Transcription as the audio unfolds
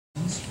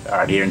All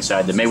right, here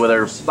inside the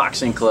Mayweather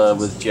Boxing Club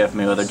with Jeff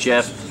Mayweather.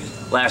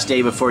 Jeff, last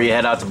day before you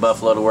head out to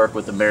Buffalo to work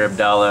with Amer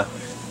Abdallah.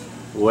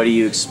 What are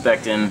you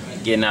expecting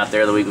getting out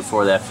there the week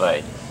before that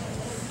fight?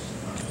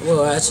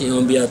 Well, actually, I'm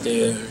going to be out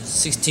there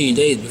 16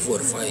 days before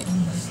the fight.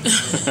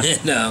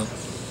 And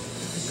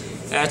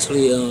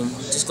actually,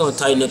 just going to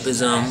tighten up his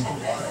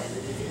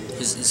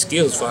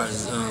skills as far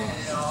as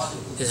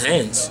his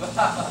hands.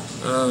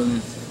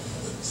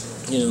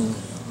 You know,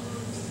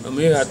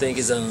 Amer, I think,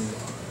 is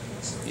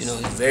you know,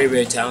 he's very,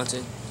 very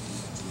talented.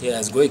 He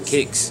has great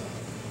kicks,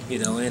 you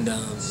know, and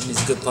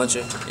he's a good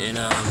puncher, and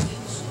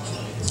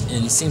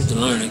he seems to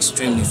learn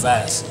extremely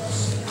fast.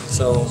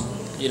 So,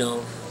 you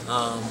know,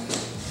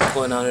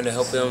 going on there to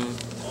help him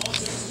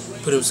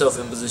put himself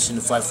in position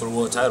to fight for the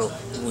world title.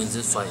 He wins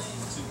this fight.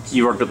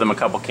 You worked with him a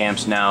couple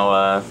camps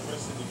now.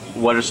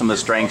 What are some of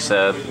the strengths,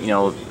 you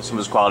know, some of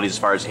his qualities as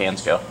far as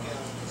hands go?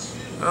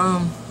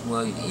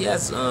 Well, he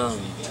has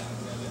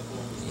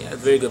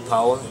very good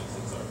power,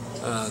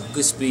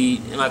 good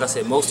speed, and like I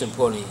said, most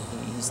importantly,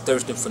 he's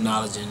thirsting for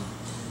knowledge and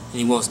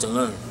he wants to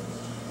learn.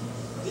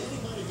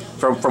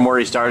 From where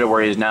he started,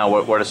 where he is now,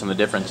 what are some of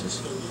the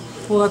differences?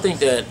 Well, I think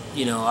that,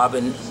 you know, I've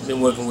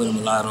been working with him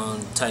a lot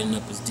on tightening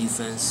up his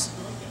defense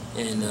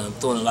and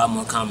throwing a lot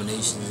more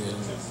combinations. And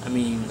I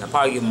mean, I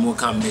probably give him more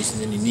combinations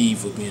than he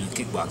needs for being a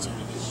kickboxer.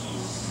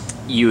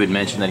 You had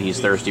mentioned that he's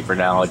thirsty for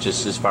knowledge,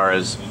 just as far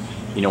as,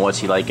 you know, what's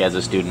he like as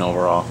a student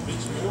overall?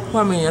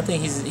 Well, I mean, I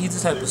think he's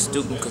the type of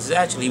student, because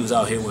actually he was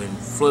out here when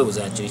Floyd was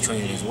actually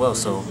training as well,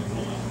 so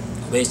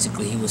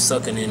basically he was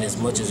sucking in as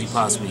much as he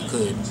possibly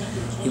could.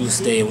 He would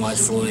stay and watch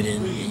Floyd,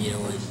 and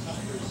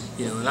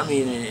I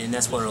mean, and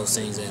that's one of those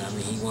things that, I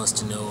mean, he wants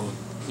to know,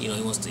 you know,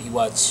 he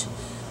watch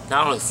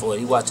not only Floyd,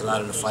 he watch a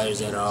lot of the fighters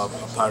that are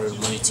a part of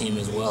the money team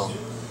as well,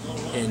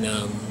 and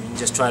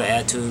just try to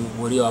add to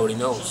what he already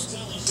knows.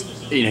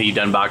 You know, you've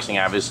done boxing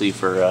obviously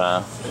for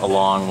a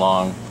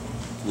long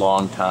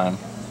time.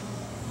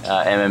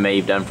 MMA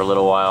you've done for a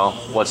little while.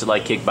 What's it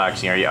like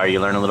kickboxing? Are you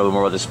learning a little bit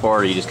more about the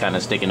sport, or are you just kind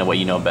of sticking to what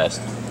you know best?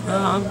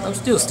 I'm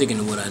still sticking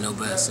to what I know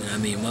best, and I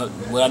mean,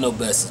 what I know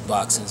best is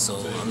boxing. So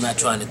I'm not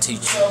trying to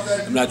teach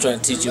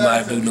you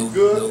how to do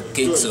no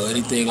kicks or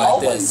anything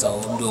like that. So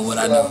I'm doing what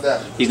I know.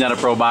 He's not a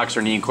pro boxer,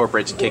 and he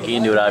incorporates kicking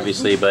into it,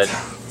 obviously, but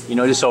you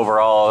know, just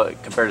overall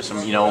compared to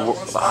some, you know,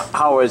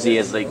 how is he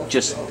as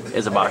just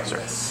as a boxer?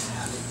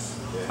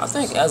 I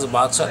think as a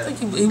boxer, I think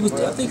he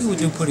would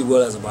do pretty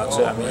well as a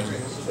boxer. I mean,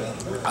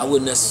 I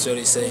wouldn't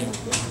necessarily say,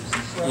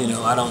 you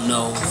know, I don't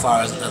know as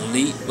far as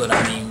elite, but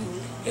I mean,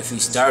 if he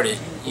started,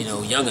 you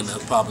know, young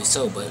enough, probably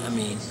so. But I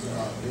mean,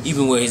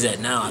 even where he's at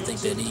now, I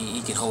think that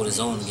he can hold his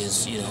own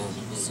against, you know,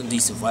 some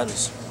decent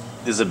fighters.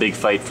 This is a big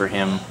fight for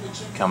him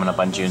coming up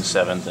on June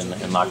 7th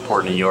in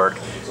Lockport, New York.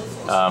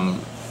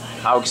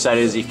 How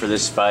excited is he for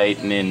this fight?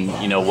 And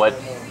then, you know, what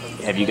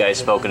have you guys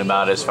spoken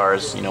about as far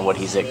as, you know, what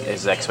his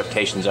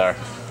expectations are?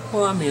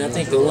 Well, I mean, I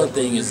think the one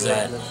thing is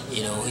that,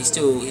 you know, he's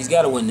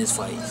got to win this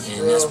fight,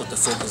 and that's what the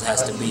focus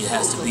has to be. It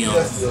has to be on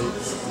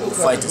the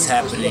fight that's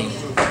happening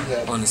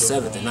on the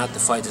 7th, and not the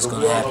fight that's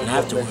going to happen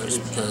afterwards,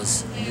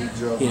 because,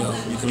 you know,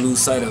 you can lose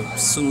sight of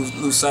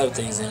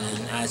things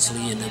and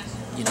actually end up,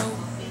 you know,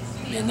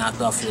 being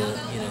knocked off your,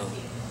 you know,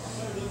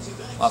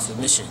 off the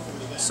mission.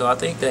 So I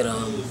think that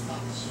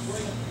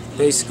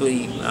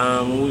basically,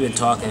 when we've been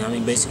talking, I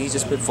mean, basically he's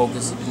just been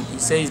focused. He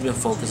said he's been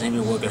focused and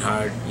he's been working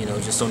hard, you know,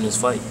 just on this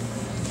fight.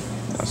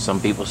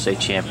 Some people say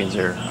champions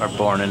are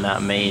born and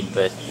not made,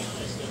 but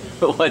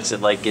what's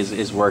it like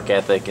his work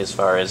ethic as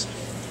far as,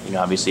 you know,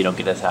 obviously you don't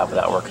get to the top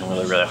without working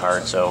really, really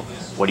hard, so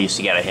what do you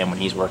see out of him when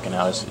he's working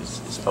out as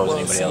opposed to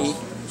anybody else?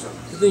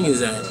 The thing is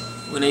that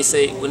when they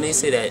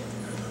say that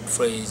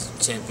phrase,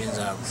 champions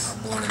are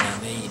born and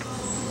not made,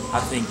 I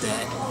think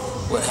that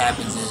what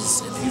happens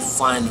is if you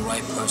find the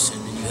right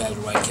person and you have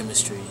the right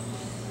chemistry,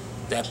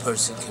 that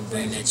person can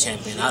bring that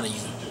champion out of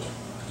you.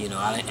 You know,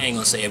 I ain't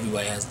gonna say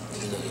everybody has,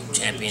 you know, a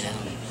champion, and,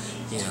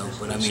 you know,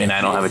 but I mean. Saying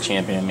I don't have a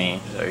champion in me,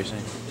 is that what you're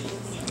saying?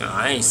 No,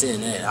 I ain't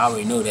saying that. I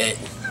already know that.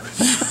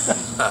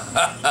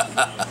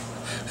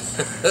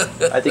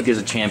 I think there's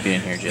a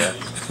champion here, Jeff.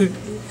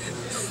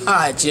 All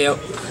right, Jeff.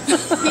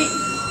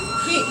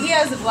 He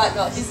has a black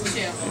belt. He's a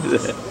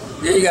champion.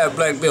 Yeah, he got a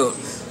black belt.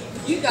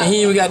 And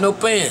he even got no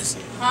pants.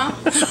 Huh?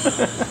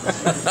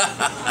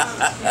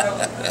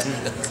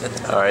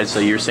 All right, so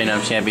you're saying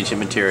I'm championship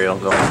material.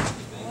 Go on.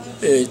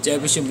 Yeah,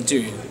 championship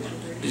material.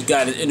 This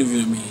guy that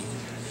interviewed me.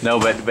 No,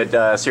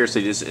 but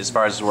seriously, just as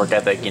far as his work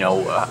ethic, you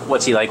know,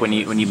 what's he like when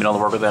you've been able to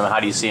work with him? How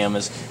do you see him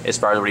as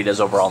far as what he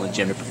does overall in the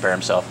gym to prepare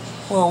himself?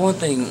 Well, one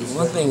thing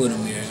with Amer, I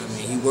mean,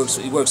 he works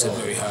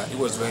very hard. He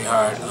works very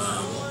hard,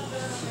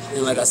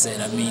 and like I said,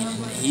 I mean,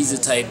 he's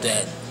the type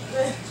that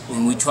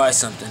when we try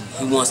something,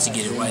 he wants to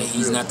get it right.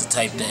 He's not the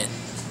type that,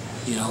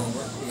 you know,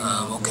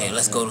 okay,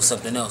 let's go to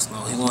something else.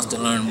 No, he wants to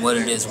learn what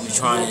it is we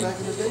try and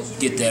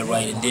get that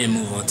right, and then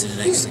move on to the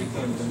next thing.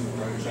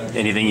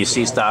 Anything you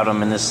see stop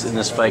him in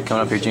this fight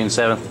coming up here June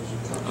 7th?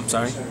 I'm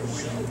sorry?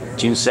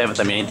 June 7th,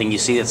 I mean, anything you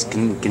see that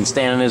can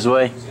stand in his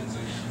way?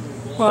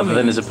 other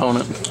than his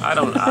opponent? I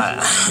don't.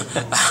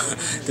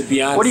 To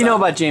be honest, What do you know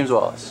about James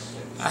Wallis?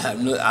 I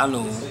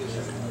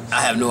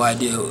have no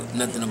idea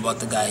nothing about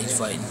the guy he's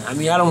fighting. I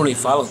mean, I don't really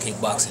follow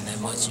kickboxing that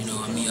much, you know.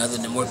 I mean, other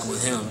than working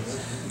with him.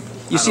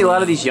 You see a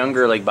lot of these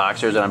younger like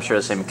boxers, and I'm sure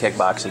the same in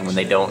kickboxing, when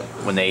they don't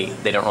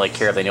really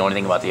care if they know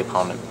anything about the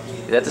opponent.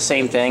 Is that the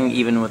same thing?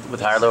 Even with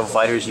higher level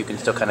fighters, you can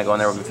still kind of go in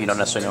there if you don't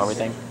necessarily know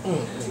everything.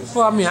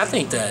 Well, I mean, I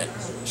think that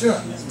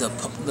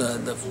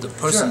the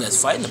person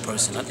that's fighting the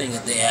person, I think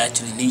that they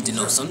actually need to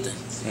know something.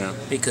 Yeah.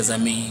 Because I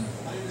mean,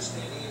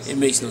 it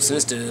makes no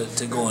sense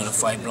to go in a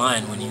fight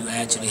blind when you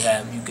actually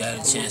got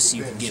a chance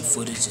you can get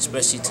footage,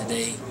 especially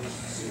today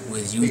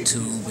with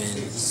YouTube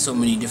and so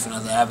many different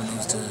other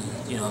avenues to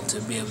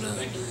be able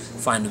to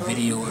find a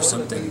video or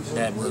something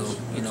that will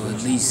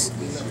at least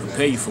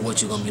prepare you for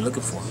what you're going to be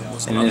looking for.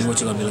 What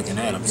you're going to be looking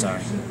at. I'm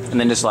sorry. And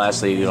then just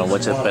lastly,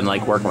 what's it been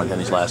like working with him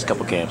these last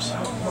couple camps?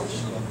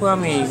 Well, I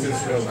mean,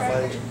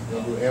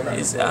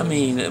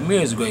 Amer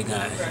is a great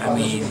guy. I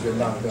mean,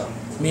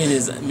 me and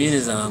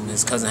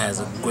his cousin has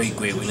a great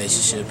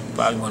relationship.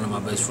 Probably one of my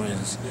best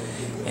friends,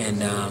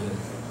 and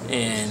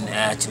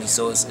actually,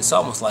 so it's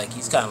almost like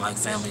he's kind of like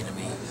family to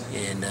me.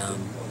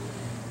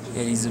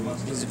 And he's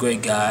a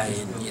great guy,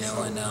 and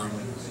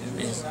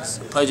it's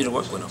a pleasure to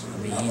work with him. I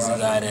mean, he's a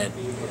guy that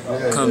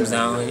comes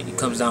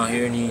down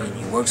here and he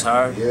works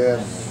hard.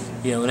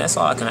 And that's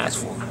all I can ask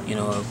for,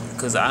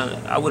 because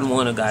I wouldn't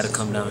want a guy to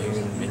come down here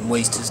and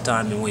waste his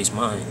time and waste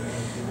mine.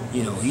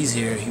 He's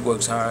here, he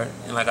works hard,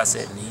 and like I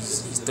said,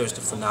 he's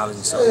thirsty for knowledge,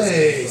 so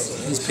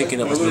he's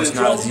picking up as much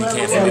knowledge as he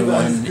can from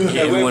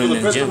everyone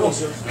in the gym.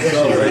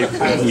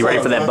 You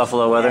ready for that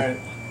Buffalo weather?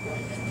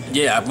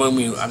 Yeah, I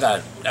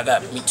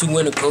got me 2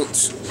 winter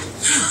coats.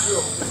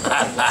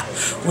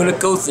 Winter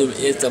coats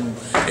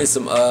and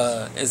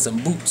some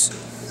boots.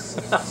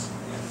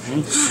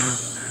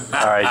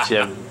 All right,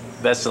 Jim.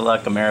 Best of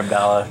luck, Amer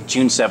Abdallah.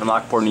 June 7th,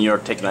 Lockport, New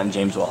York, taking on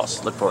James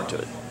Wallis. Look forward to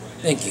it.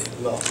 Thank you.